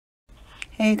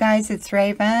Hey guys, it's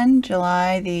Raven,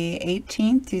 July the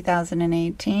 18th,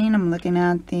 2018. I'm looking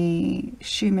at the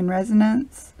Schumann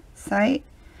resonance site.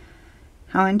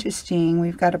 How interesting.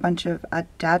 We've got a bunch of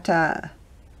data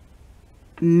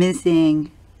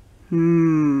missing.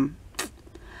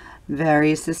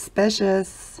 Very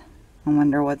suspicious. I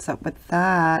wonder what's up with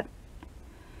that.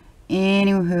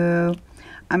 Anywho,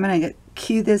 I'm going to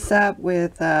cue this up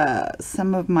with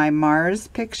some of my Mars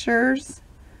pictures.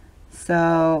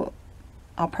 So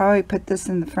I'll probably put this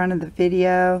in the front of the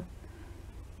video.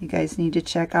 You guys need to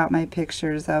check out my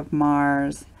pictures of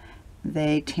Mars.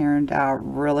 They turned out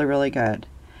really, really good.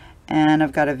 And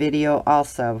I've got a video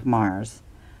also of Mars.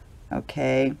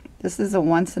 Okay, this is a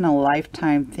once in a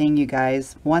lifetime thing, you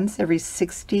guys. Once every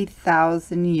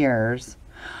 60,000 years,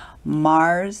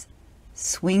 Mars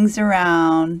swings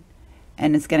around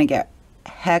and it's going to get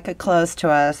hecka close to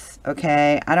us.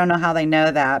 Okay, I don't know how they know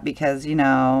that because, you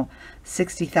know,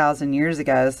 60,000 years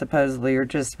ago, supposedly you're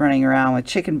just running around with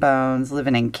chicken bones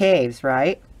living in caves,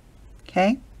 right?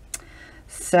 Okay,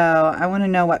 so I want to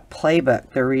know what playbook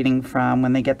they're reading from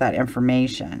when they get that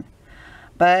information.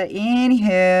 But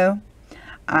anywho,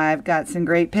 I've got some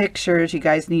great pictures. You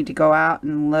guys need to go out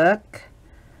and look.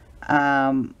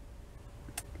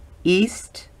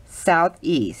 East,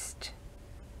 southeast.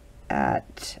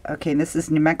 Okay, this is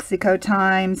New Mexico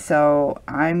time, so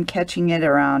I'm catching it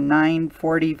around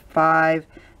 9:45,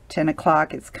 10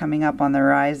 o'clock. It's coming up on the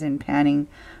horizon, panning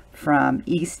from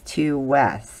east to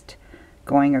west,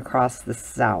 going across the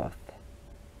south-ish,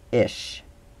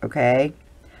 okay?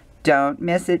 Don't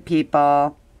miss it,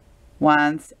 people.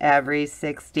 Once every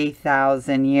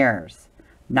 60,000 years.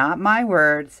 Not my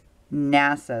words,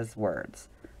 NASA's words.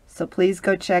 So please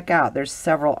go check out. There's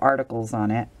several articles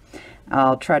on it.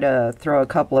 I'll try to throw a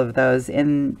couple of those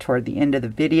in toward the end of the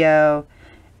video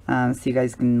so you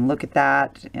guys can look at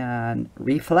that and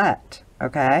reflect,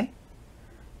 okay?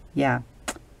 Yeah.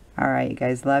 All right, you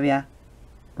guys, love ya.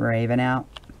 Raven out.